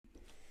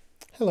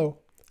Hello,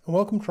 and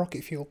welcome to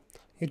Rocket Fuel,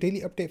 your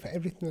daily update for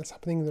everything that's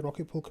happening in the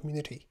Rocket Pool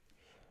community.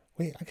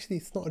 Wait, actually,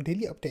 it's not a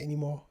daily update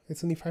anymore.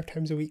 It's only 5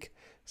 times a week.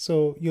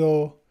 So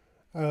your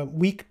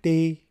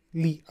weekdaily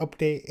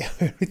update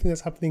of everything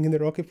that's happening in the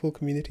Rocket Pool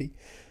community.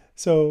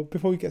 So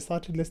before we get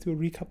started, let's do a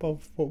recap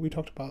of what we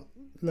talked about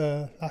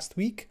last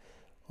week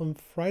on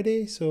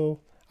Friday. So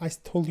I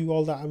told you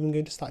all that I'm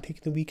going to start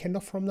taking the weekend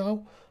off from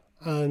now,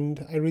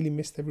 and I really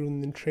missed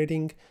everyone in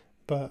trading,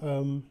 but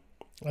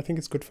I think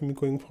it's good for me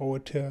going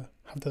forward to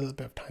have the little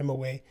bit of time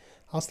away.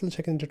 I'll still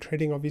check into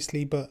trading,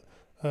 obviously, but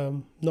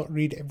not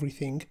read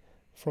everything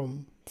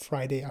from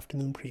Friday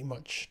afternoon pretty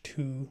much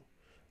to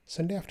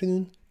Sunday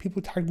afternoon.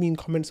 People tagged me in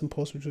comments and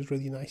posts, which was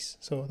really nice.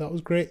 So that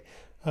was great.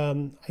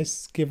 I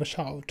gave a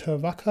shout out to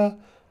Vaka.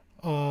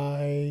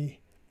 I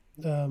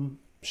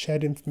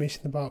shared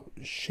information about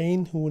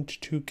Shane, who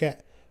wanted to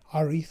get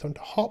RETH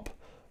onto Hop,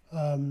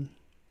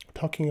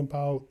 talking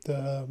about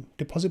the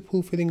deposit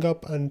pool filling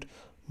up and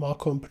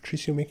Marco and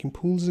Patricio making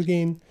pools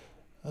again.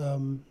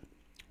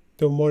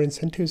 There were more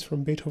incentives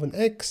from Beethoven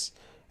X.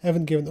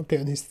 Evan gave an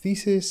update on his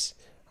thesis.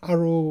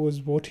 Arrow was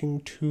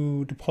voting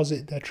to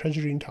deposit their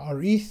treasury into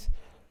RETH.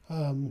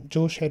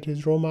 Joe shared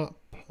his roadmap,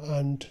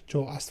 and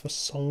Joe asked for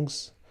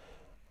songs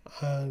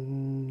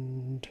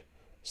and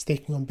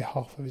staking on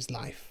behalf of his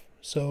life.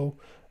 So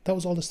that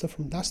was all the stuff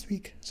from last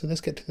week. So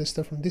let's get to the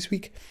stuff from this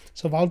week.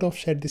 So Valdorf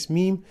shared this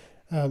meme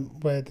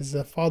where there's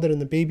a father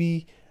and a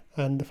baby,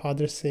 and the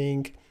father is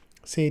saying,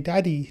 "Say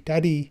daddy,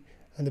 daddy,"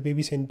 and the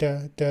baby saying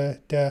duh, duh,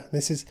 duh. And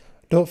this is,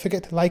 "Don't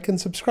forget to like and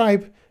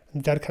subscribe."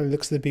 And dad kind of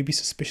looks at the baby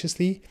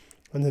suspiciously.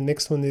 And the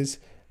next one is,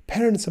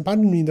 "Parents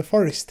abandoned me in the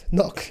forest,"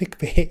 not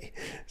clickbait.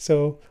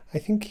 So I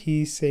think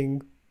he's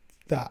saying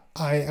that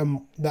I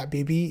am that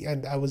baby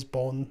and I was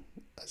born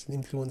as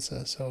an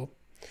influencer. So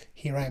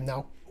here I am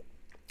now.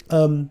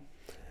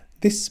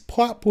 This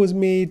POAP was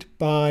made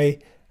by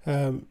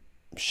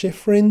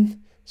Schifrin.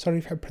 Sorry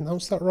if I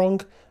pronounced that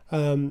wrong.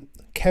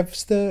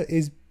 Kevster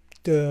is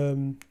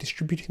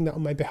distributing that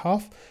on my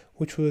behalf,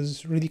 which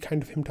was really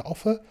kind of him to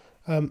offer.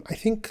 I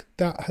think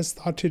that has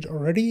started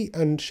already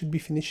and should be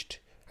finished,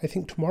 I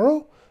think,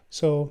 tomorrow.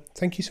 So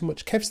thank you so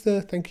much,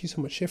 Kevster. Thank you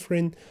so much,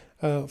 Schifrin,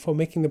 for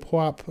making the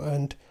POAP.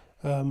 And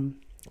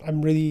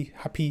I'm really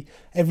happy.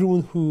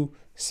 Everyone who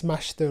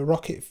smashed the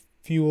rocket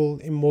fuel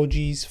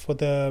emojis for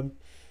the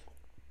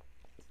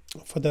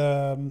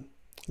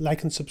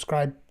like and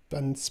subscribe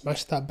and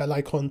smash that bell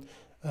icon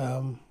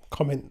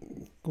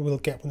comment will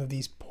get one of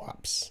these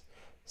POAPs.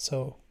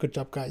 So good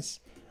job, guys.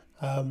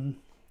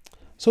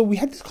 So we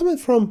had this comment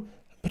from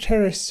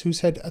Pateris who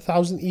said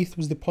 1,000 ETH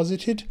was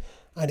deposited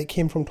and it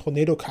came from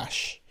Tornado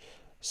Cash.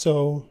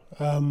 So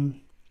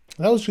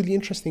that was really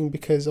interesting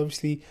because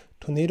obviously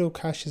Tornado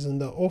Cash is on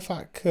the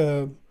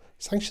OFAC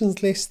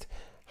sanctions list.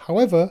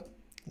 However,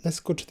 let's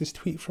go to this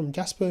tweet from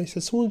Jasper. He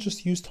says, "Someone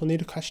just used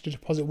Tornado Cash to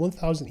deposit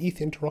 1,000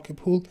 ETH into Rocket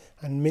Pool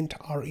and mint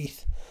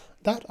RETH.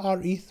 That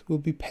RETH will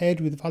be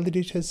paired with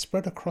validators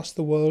spread across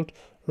the world,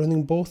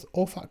 running both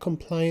OFAC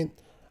compliant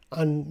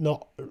and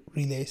not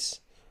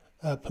relays.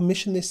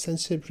 Permissionless,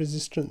 censorship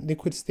resistant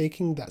liquid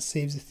staking that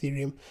saves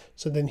Ethereum."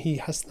 So then he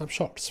has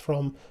snapshots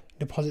from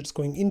deposits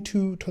going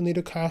into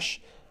Tornado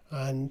Cash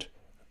and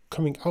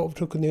coming out of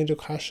Tornado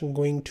Cash and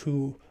going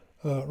to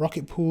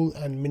Rocket Pool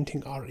and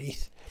minting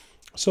RETH.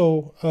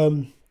 So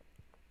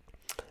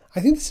I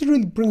think this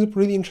really brings up a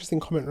really interesting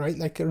comment, right?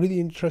 Like a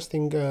really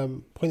interesting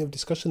point of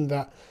discussion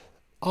that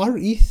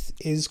RETH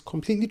is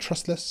completely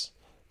trustless,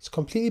 it's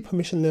completely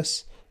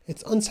permissionless,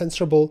 it's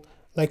uncensorable.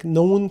 Like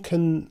no one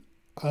can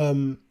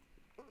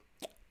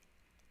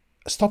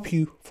stop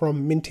you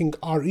from minting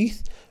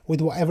RETH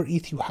with whatever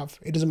ETH you have.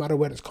 It doesn't matter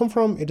where it's come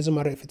from. It doesn't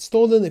matter if it's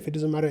stolen. It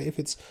doesn't matter if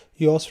it's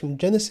yours from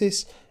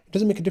Genesis. It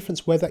doesn't make a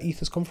difference where that ETH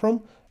has come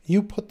from.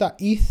 You put that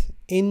ETH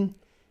in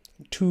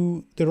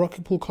to the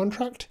Rocket Pool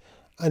contract,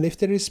 and if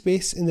there is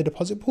space in the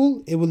deposit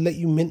pool, it will let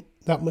you mint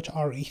that much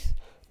RETH.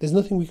 There's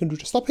nothing we can do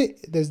to stop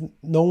it. There's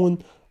no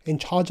one in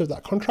charge of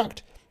that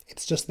contract.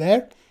 It's just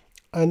there,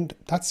 and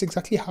that's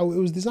exactly how it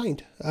was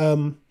designed.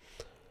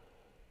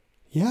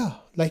 Yeah,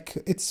 like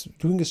it's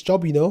doing its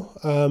job, you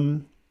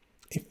know.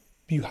 If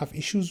you have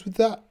issues with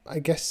that, I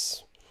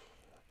guess,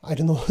 I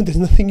don't know, there's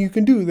nothing you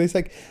can do. There's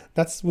like,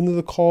 that's one of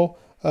the core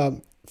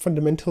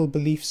fundamental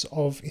beliefs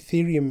of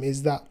Ethereum,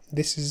 is that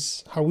this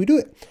is how we do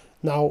it.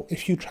 Now,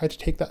 if you try to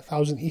take that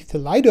 1,000 ETH to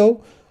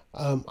Lido,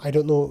 I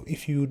don't know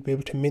if you would be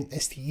able to mint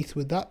STETH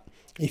with that.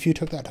 If you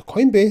took that to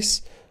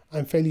Coinbase,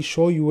 I'm fairly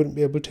sure you wouldn't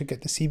be able to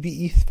get the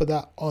CBETH for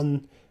that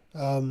on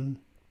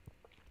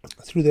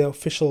through their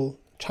official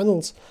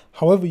channels.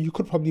 However, you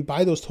could probably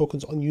buy those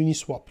tokens on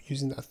Uniswap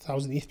using that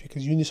 1,000 ETH,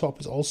 because Uniswap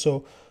is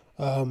also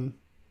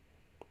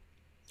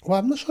well,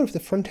 I'm not sure if the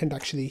front end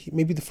actually,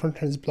 maybe the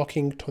front end is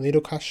blocking Tornado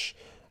Cash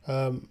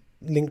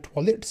linked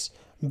wallets,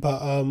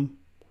 but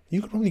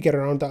you could probably get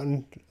around that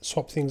and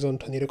swap things on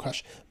Tornado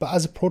Cash. But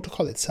as a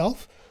protocol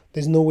itself,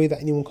 there's no way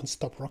that anyone can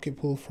stop Rocket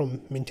Pool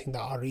from minting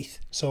that RETH.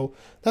 So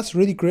that's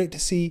really great to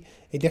see.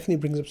 It definitely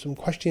brings up some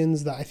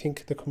questions that I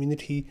think the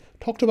community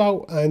talked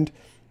about, and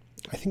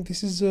I think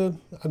this is a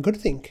good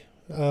thing.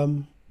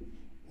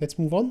 let's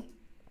move on.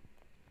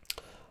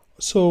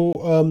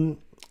 So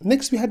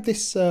next we had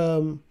this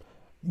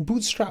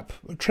Bootstrap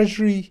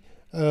Treasury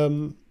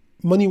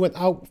money went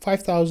out,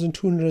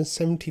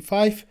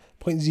 5,275.02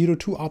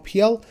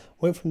 RPL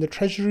went from the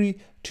Treasury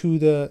to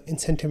the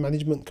Incentive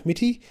Management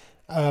Committee,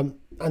 and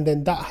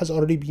then that has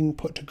already been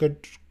put to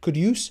good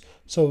use.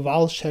 So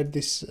Val shared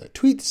this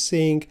tweet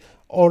saying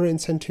Aura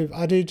incentive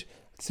added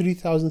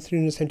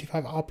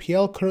 3,375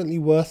 RPL, currently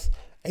worth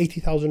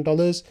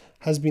 $80,000,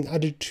 has been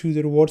added to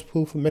the rewards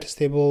pool for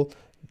Metastable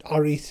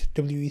RETH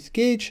WETH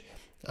Gauge,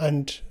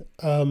 and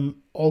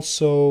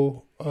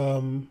also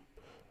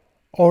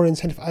Aura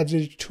incentive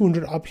added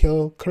 200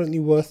 RPL, currently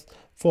worth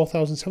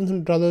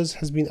 $4,700,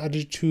 has been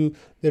added to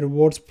the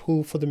rewards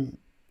pool for the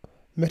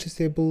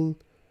Metastable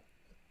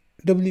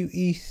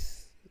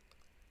WETH.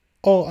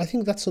 Oh, I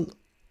think that's an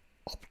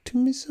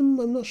Optimism,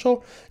 I'm not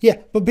sure. Yeah,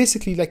 but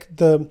basically, like,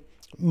 the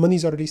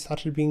money's already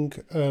started being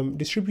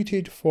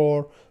distributed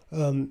for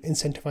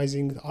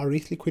incentivizing our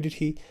ETH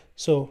liquidity.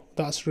 So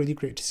that's really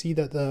great to see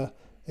that the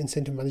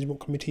Incentive Management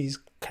Committee is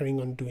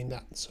carrying on doing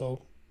that.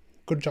 So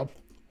good job.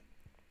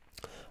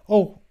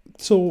 Oh,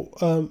 so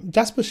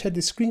Jasper shared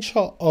this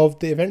screenshot of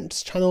the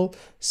events channel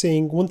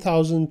saying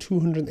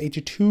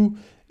 1,282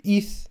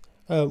 ETH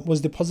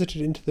was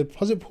deposited into the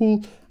deposit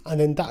pool, and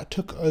then that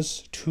took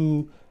us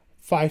to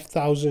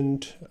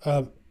 5,000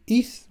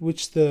 ETH,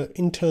 which the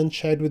intern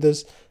shared with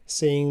us,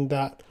 saying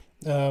that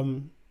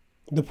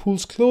the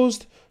pool's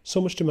closed,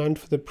 so much demand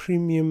for the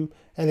premium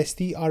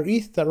LSD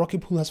RETH that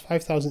Rocket Pool has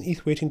 5,000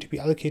 ETH waiting to be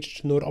allocated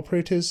to node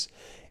operators.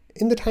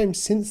 In the time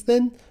since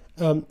then,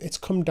 it's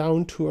come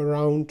down to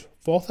around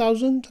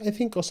 4,000, I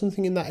think, or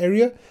something in that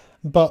area.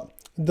 But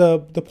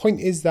the point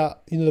is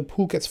that, you know, the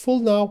pool gets full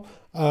now.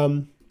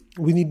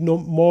 We need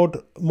more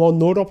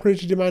node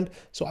operator demand.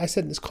 So I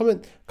said in this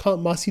comment,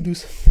 can't Marcy do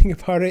something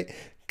about it?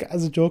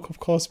 As a joke, of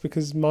course,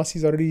 because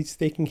Marcy's already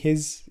staking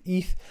his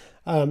ETH.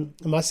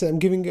 Marcy said, I'm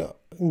giving her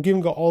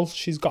all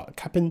she's got,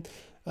 capping.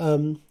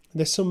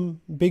 There's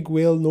some big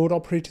whale node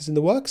operators in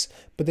the works,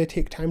 but they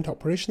take time to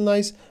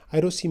operationalize. I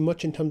don't see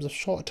much in terms of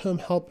short-term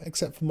help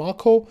except for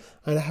Marco,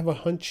 and I have a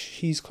hunch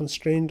he's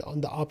constrained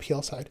on the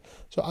RPL side.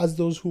 So as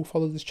those who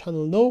follow this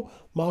channel know,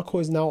 Marco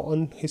is now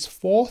on his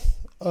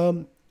fourth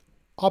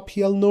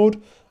RPL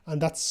node,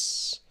 and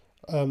that's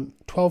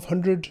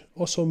 1,200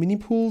 or so mini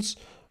pools,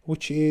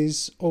 which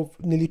is of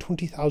nearly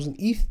 20,000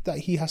 ETH that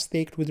he has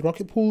staked with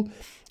Rocket Pool.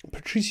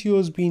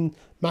 Patricio's been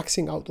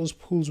maxing out those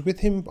pools with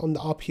him on the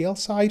RPL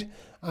side,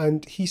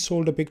 and he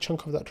sold a big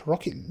chunk of that to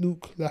Rocket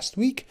Luke last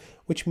week,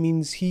 which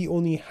means he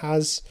only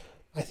has,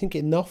 I think,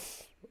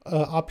 enough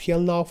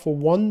RPL now for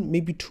one,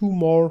 maybe two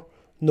more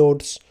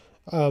nodes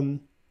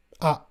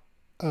at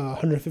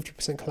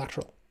 150%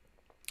 collateral.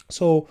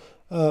 So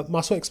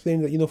Marco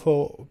explained that, you know,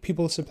 for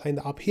people supplying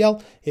the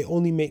RPL, it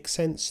only makes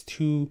sense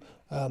to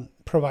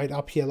provide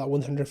RPL at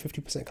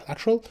 150%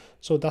 collateral.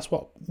 So that's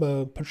what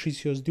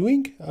Patricio is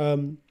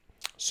doing.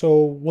 So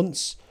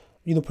once,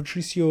 you know,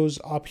 Patricio's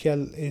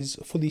RPL is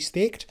fully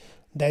staked,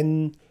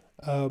 then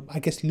I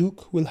guess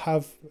Luke will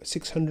have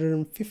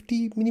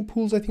 650 mini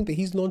pools, I think, that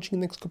he's launching in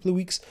the next couple of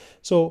weeks.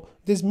 So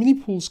there's mini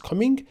pools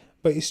coming,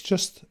 but it's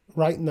just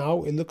right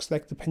now it looks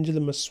like the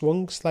pendulum has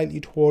swung slightly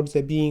towards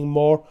there being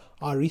more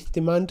RETH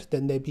demand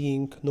than there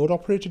being node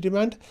operator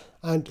demand.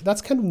 And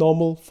that's kind of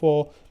normal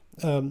for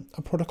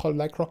a protocol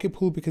like Rocket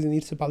Pool, because it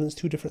needs to balance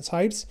two different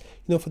sides.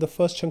 You know, for the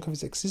first chunk of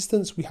its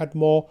existence, we had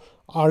more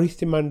RETH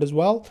demand as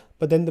well,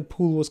 but then the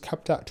pool was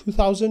capped at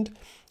 2,000.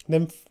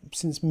 Then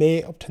since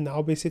May up to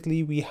now,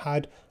 basically, we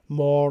had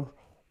more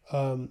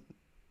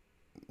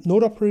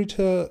node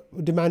operator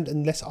demand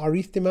and less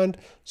RETH demand.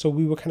 So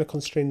we were kind of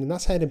constrained on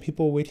that side, and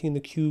people were waiting in the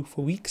queue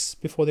for weeks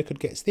before they could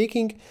get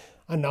staking.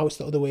 And now it's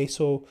the other way.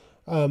 So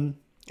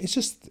it's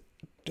just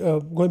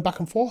going back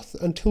and forth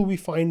until we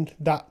find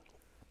that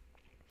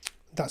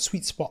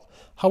sweet spot.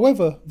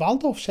 However,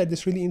 Valdorf shared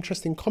this really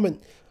interesting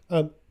comment,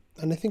 and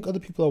I think other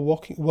people are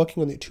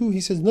working on it too.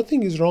 He says,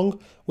 nothing is wrong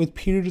with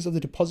periods of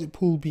the deposit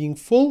pool being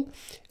full.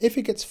 If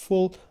it gets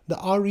full, the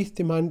RETH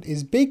demand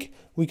is big,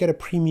 we get a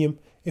premium.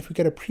 If we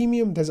get a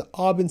premium, there's an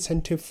ARB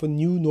incentive for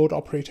new node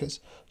operators.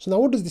 So now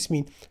what does this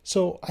mean?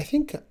 So I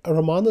think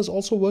Ramana is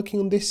also working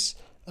on this.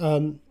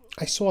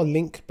 I saw a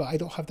link, but I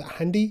don't have that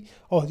handy.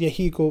 Oh yeah,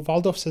 here you go.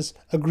 Valdorf says,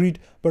 agreed,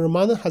 but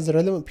Ramana has the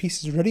relevant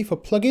pieces ready for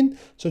plugin,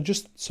 so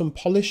just some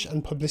polish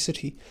and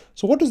publicity.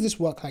 So what does this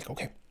work like?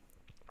 Okay,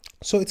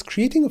 so it's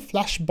creating a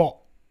flash bot,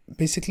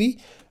 basically,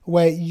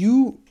 where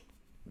you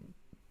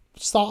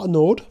start a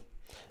node,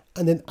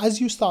 and then as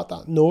you start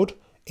that node,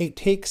 it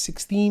takes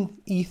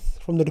 16 ETH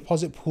from the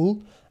deposit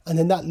pool, and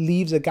then that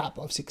leaves a gap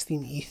of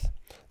 16 ETH.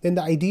 Then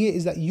the idea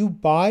is that you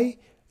buy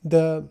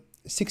the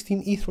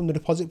 16 ETH from the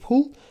deposit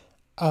pool,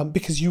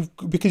 because you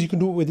can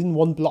do it within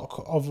one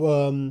block of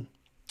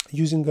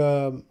using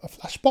a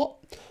flash bot.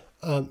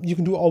 You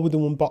can do it all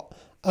within one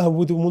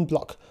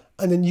block,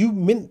 and then you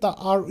mint that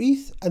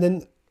RETH, and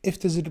then if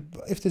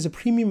there's a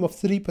premium of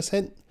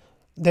 3%,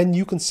 then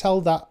you can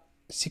sell that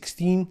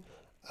 16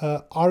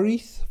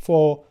 RETH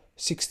for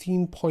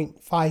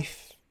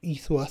 16.5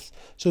 ETH worth.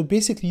 So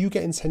basically you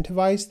get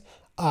incentivized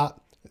at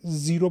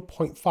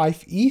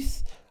 0.5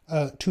 ETH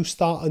to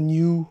start a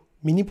new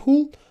mini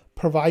pool,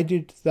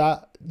 provided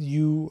that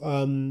you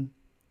run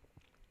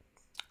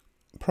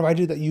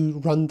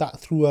that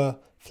through a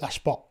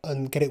Flashbot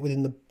and get it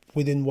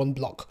within one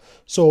block.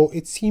 So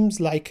it seems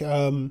like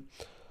Romana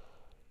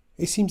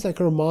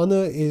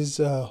is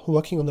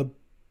working on a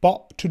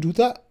bot to do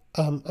that.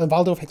 And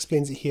Waldorf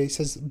explains it here. He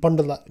says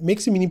bundle that,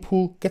 makes a mini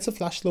pool, gets a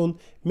flash loan,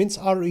 mints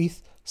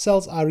RETH,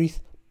 sells RETH,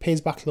 pays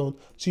back loan.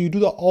 So you do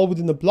that all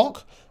within the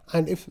block.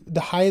 And if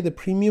the higher the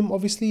premium,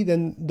 obviously,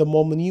 then the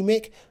more money you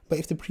make. But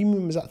if the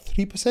premium is at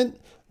 3%,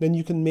 then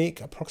you can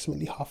make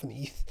approximately half an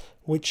ETH,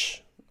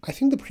 which I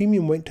think the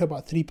premium went to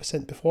about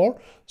 3%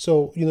 before.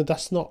 So,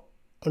 that's not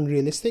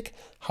unrealistic.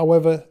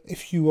 However,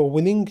 if you are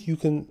willing, you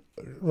can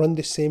run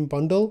the same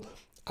bundle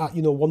at,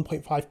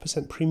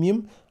 1.5%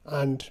 premium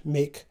and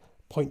make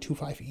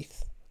 0.25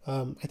 ETH.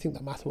 I think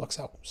that math works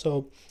out.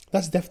 So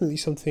that's definitely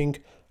something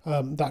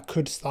that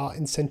could start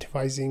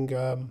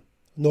incentivizing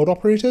node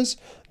operators,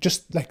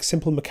 just like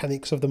simple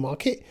mechanics of the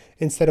market,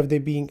 instead of there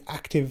being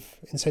active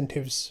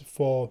incentives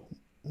for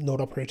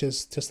node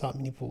operators to start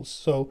mini pools.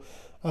 So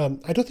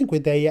I don't think we're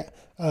there yet.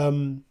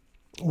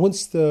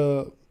 Once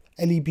the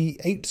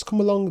LEB8s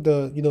come along,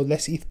 the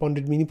less ETH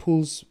bonded mini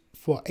pools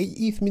for 8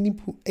 ETH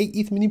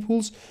mini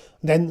pools,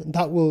 then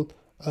that will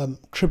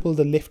triple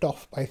the lift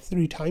off by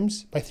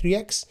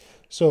 3x.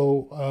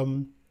 So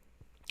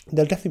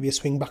there'll definitely be a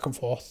swing back and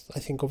forth, I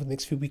think, over the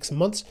next few weeks and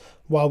months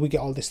while we get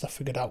all this stuff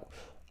figured out.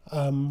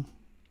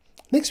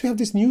 Next, we have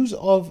this news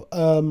of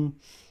a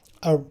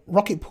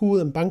Rocket Pool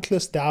and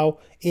Bankless DAO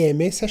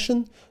AMA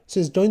session. It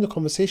says, join the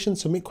conversation,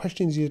 submit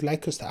questions you'd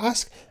like us to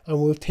ask,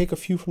 and we'll take a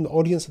few from the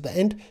audience at the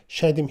end,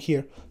 share them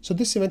here. So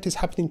this event is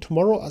happening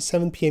tomorrow at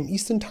 7 p.m.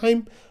 Eastern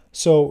time.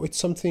 So it's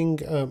something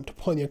to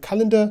put on your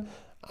calendar.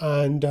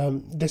 And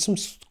there's some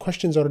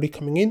questions already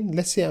coming in.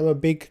 Let's say I'm a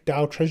big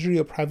DAO treasury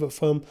or private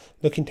firm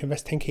looking to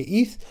invest 10k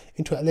ETH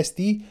into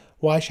LSD.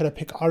 Why should I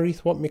pick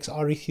RETH? What makes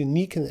RETH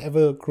unique in the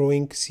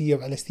ever-growing sea of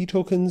LSD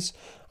tokens?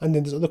 And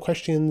then there's other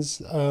questions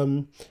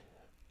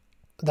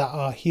that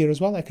are here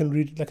as well. I can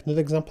read like another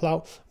example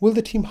out. Will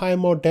the team hire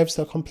more devs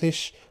to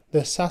accomplish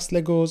the SaaS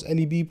Legos,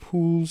 LEB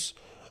pools,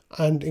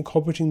 and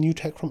incorporating new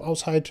tech from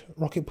outside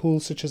Rocket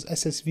pools such as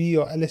SSV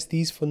or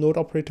LSDs for node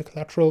operator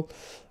collateral?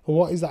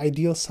 What is the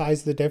ideal size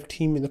of the dev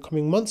team in the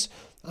coming months?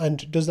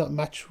 And does that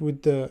match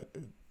with the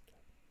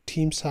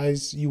team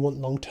size you want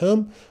long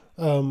term?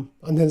 And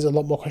there's a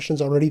lot more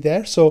questions already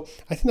there. So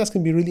I think that's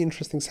going to be a really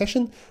interesting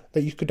session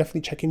that you could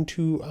definitely check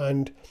into,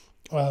 and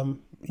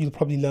you'll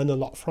probably learn a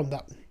lot from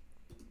that.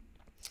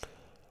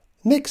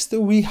 Next,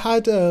 we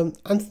had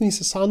Anthony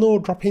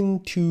Sassano drop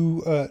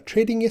into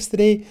trading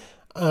yesterday,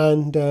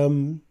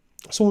 and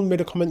someone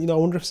made a comment, I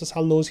wonder if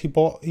Sassano knows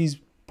he's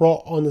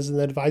brought on as an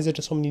advisor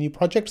to so many new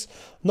projects,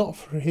 not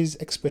for his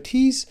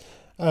expertise,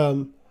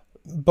 but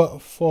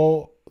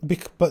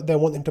they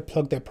want him to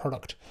plug their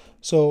product.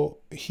 So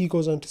he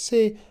goes on to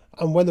say,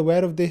 I'm well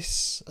aware of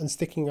this, and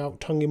sticking out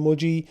tongue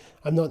emoji.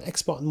 I'm not an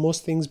expert on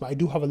most things, but I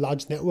do have a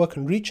large network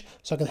and reach,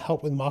 so I can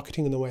help with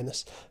marketing and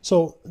awareness.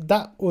 So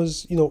that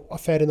was, a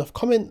fair enough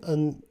comment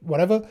and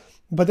whatever.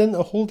 But then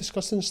a whole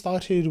discussion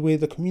started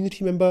with a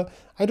community member.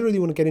 I don't really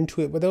want to get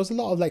into it, but there was a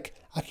lot of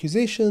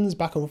accusations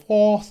back and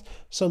forth,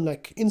 some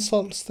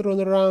insults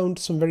thrown around,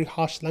 some very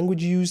harsh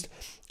language used.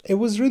 It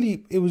was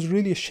really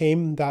a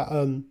shame that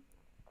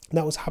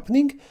that was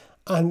happening.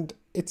 And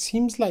it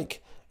seems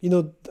like,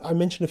 I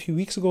mentioned a few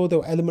weeks ago, there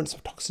were elements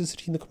of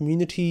toxicity in the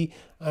community,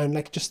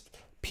 and just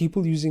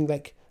people using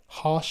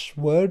harsh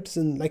words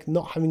and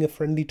not having a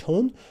friendly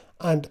tone.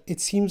 And it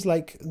seems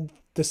like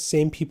the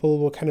same people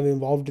were kind of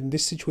involved in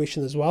this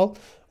situation as well,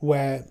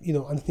 where,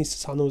 Anthony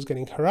Sassano was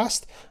getting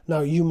harassed.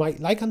 Now, you might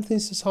like Anthony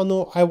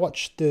Sassano. I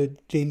watch the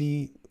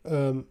daily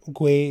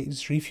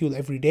Gwei's Refuel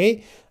every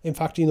day. In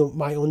fact,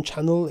 my own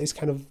channel is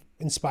kind of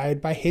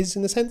inspired by his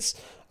in a sense.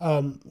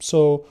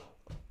 So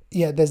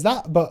yeah, there's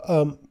that. But,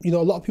 a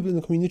lot of people in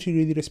the community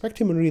really respect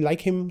him and really like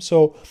him.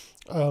 So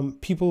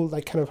people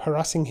kind of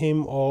harassing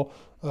him or,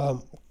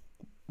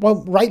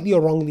 well, rightly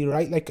or wrongly,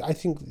 right? I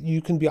think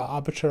you can be an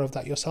arbiter of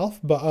that yourself,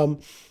 but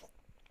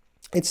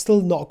it's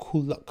still not a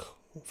cool look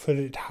for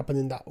it to happen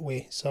in that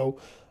way. So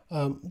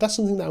that's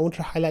something that I want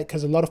to highlight,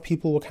 because a lot of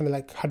people were kind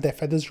of had their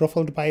feathers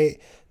ruffled by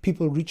it.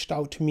 People reached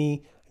out to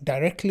me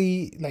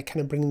directly,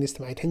 kind of bringing this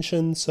to my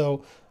attention.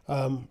 So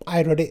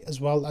I read it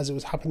as well as it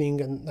was happening,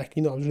 and I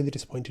was really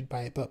disappointed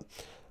by it, but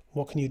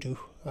what can you do?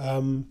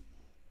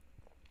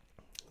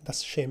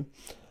 That's a shame.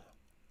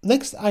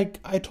 Next, I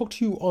talked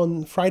to you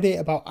on Friday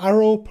about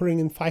Arrow putting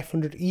in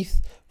 500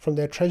 ETH from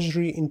their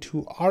treasury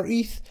into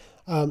RETH.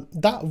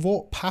 That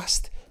vote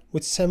passed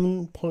with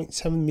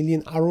 7.7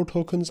 million Arrow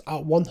tokens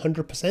at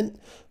 100%.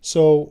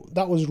 So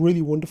that was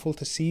really wonderful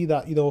to see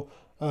that,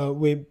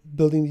 we're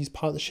building these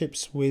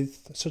partnerships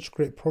with such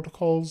great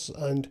protocols,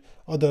 and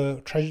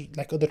other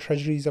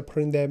treasuries are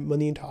putting their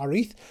money into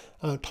RETH.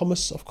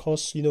 Thomas, of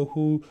course,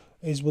 who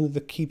is one of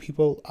the key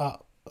people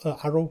at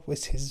Arrow,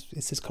 it's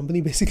his company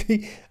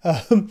basically.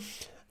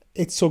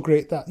 it's so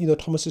great that, you know,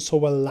 Thomas is so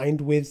well aligned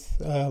with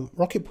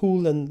Rocket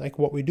Pool and like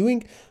what we're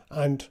doing,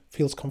 and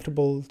feels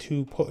comfortable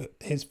to put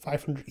his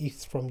 500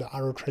 ETH from the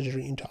Arrow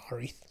treasury into our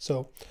ETH.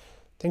 So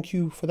thank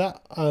you for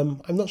that.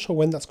 I'm not sure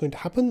when that's going to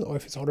happen or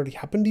if it's already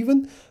happened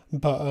even,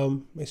 but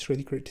it's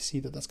really great to see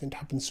that that's going to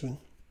happen soon.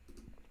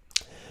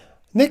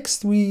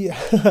 Next, we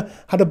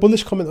had a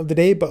bullish comment of the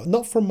day, but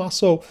not from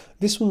Maso.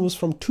 This one was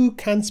from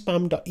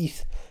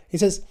 2canspam.eth. He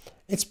says,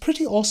 it's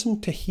pretty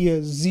awesome to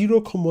hear zero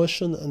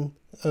conversion and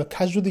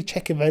casually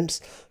check events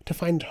to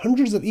find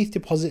hundreds of ETH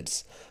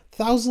deposits,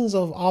 thousands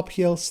of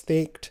RPL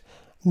staked,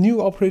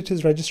 new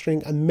operators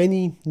registering, and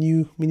many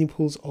new mini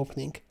pools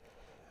opening.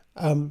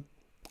 I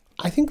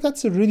think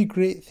that's a really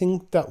great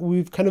thing that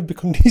we've kind of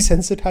become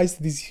desensitized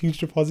to these huge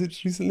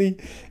deposits recently.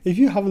 If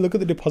you have a look at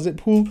the deposit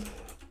pool,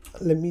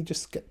 let me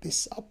just get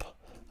this up.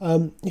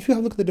 If you have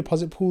a look at the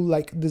deposit pool,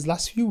 like these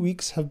last few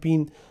weeks have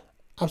been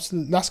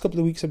last couple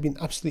of weeks have been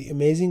absolutely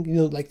amazing. You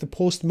know, like the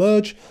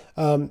post-merge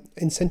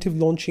incentive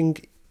launching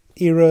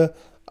era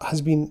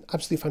has been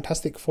absolutely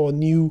fantastic for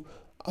new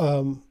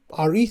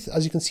RETH.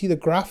 As you can see, the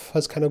graph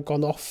has kind of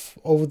gone off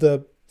over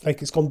the,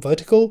 like it's gone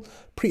vertical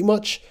pretty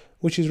much,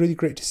 which is really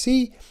great to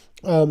see.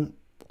 On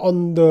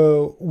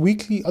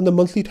the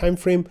monthly time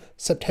frame,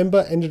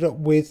 September ended up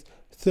with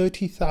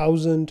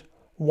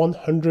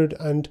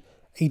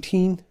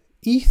 30,118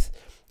 ETH.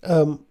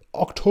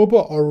 October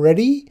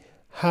already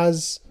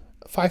has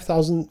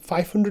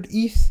 5,500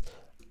 ETH.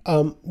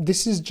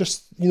 This is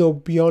just, you know,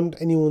 beyond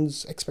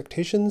anyone's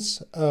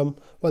expectations. Well,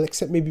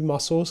 except maybe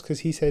Maso's,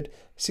 because he said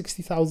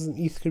 60,000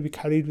 ETH could be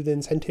carried with the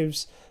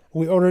incentives.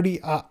 We're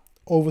already at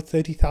over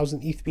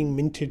 30,000 ETH being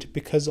minted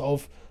because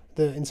of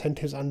the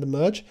incentives and the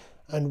merge,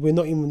 and we're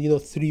not even, you know,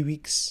 3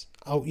 weeks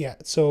out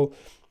yet. So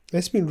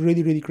it's been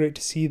really, really great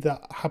to see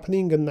that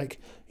happening. And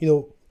like, you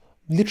know,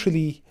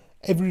 literally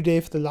every day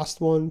for the last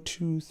 1,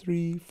 2,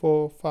 3,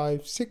 4,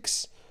 5,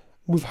 6,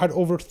 we've had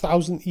over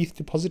 1,000 ETH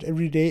deposit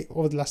every day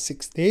over the last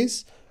 6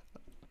 days.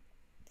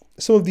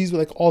 Some of these were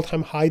like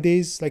all-time high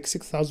days, like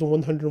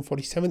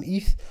 6,147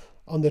 ETH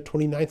on the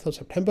 29th of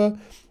September.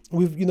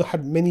 We've, you know,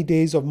 had many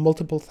days of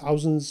multiple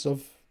thousands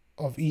of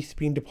ETH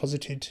being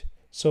deposited.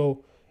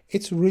 So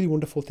it's really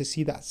wonderful to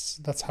see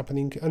that's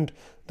happening. And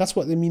that's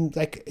what I mean,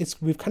 like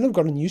we've kind of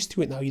gotten used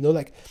to it now, you know,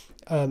 like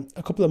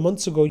a couple of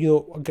months ago, you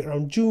know,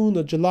 around June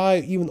or July,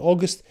 even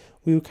August,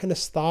 we were kind of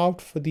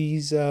starved for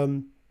these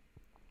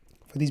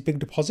big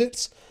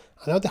deposits.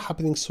 And now they're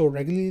happening so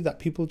regularly that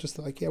people just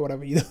are like, yeah,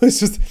 whatever, you know, it's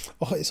just,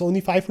 oh, it's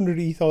only 500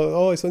 ETH, or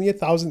oh, it's only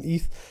 1,000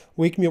 ETH.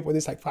 Wake me up when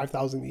it's like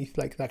 5,000 ETH,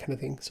 like that kind of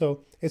thing.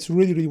 So it's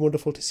really, really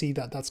wonderful to see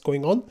that that's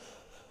going on.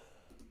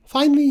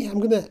 Finally, I'm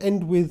going to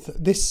end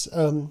with this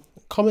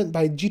comment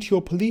by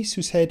GTO Police,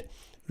 who said,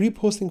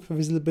 reposting for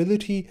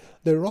visibility,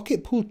 the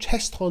Rocket Pool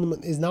chess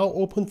tournament is now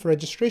open for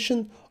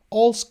registration.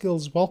 All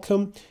skills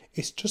welcome.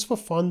 It's just for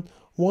fun.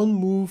 1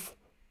 move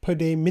per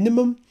day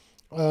minimum.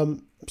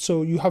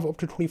 So you have up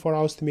to 24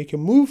 hours to make your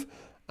move,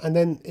 and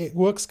then it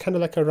works kind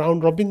of like a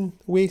round robin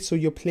way. So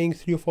you're playing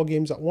 3 or 4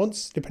 games at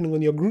once, depending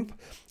on your group,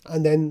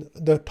 and then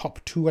the top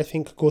 2, I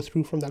think, go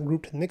through from that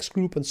group to the next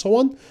group, and so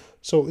on.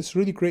 So it's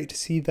really great to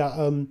see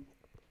that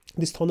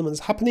this tournament is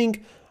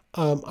happening.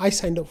 I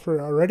signed up for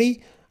it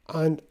already,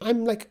 and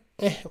I'm like,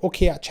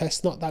 okay at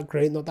chess, not that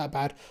great, not that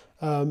bad.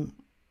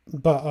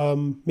 But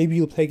maybe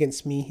you'll play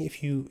against me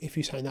if you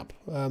sign up.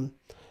 On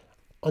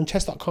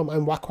chess.com,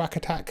 I'm Whack Whack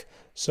Attack.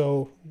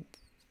 So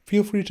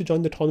feel free to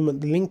join the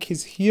tournament. The link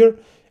is here.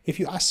 If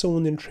you ask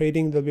someone in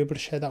trading, they'll be able to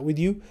share that with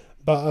you.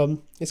 But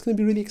it's going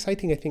to be really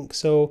exciting, I think.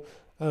 So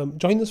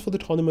join us for the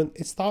tournament.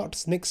 It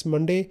starts next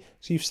Monday,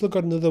 so you've still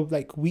got another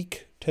like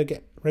week to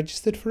get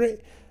registered for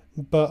it.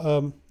 But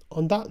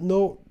on that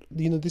note,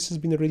 you know, this has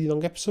been a really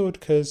long episode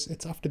because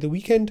it's after the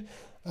weekend.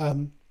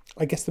 I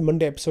guess the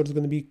Monday episode is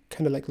going to be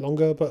kind of like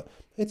longer, but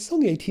it's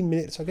only 18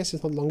 minutes. So I guess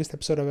it's not the longest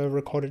episode I've ever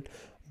recorded.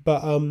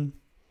 But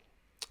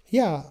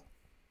yeah,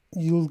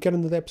 you'll get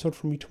another episode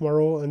from me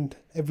tomorrow and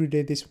every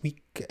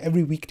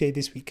weekday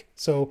this week.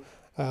 So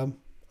I'm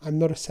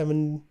not a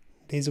 7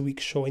 days a week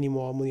show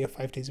anymore. I'm only a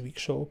 5 days a week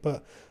show,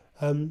 but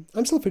I'm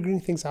still figuring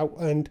things out,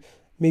 and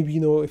maybe,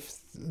 you know, if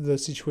the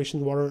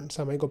situation warrants,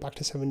 I might go back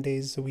to 7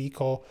 days a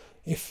week, or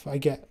if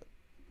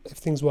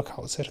things work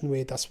out a certain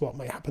way, that's what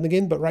might happen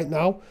again. But right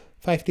now,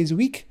 5 days a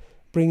week,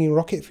 bringing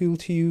Rocket Fuel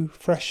to you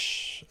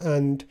fresh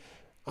and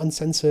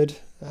uncensored.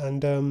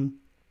 And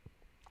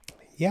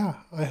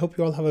yeah, I hope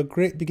you all have a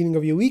great beginning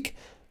of your week,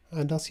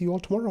 and I'll see you all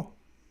tomorrow.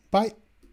 Bye.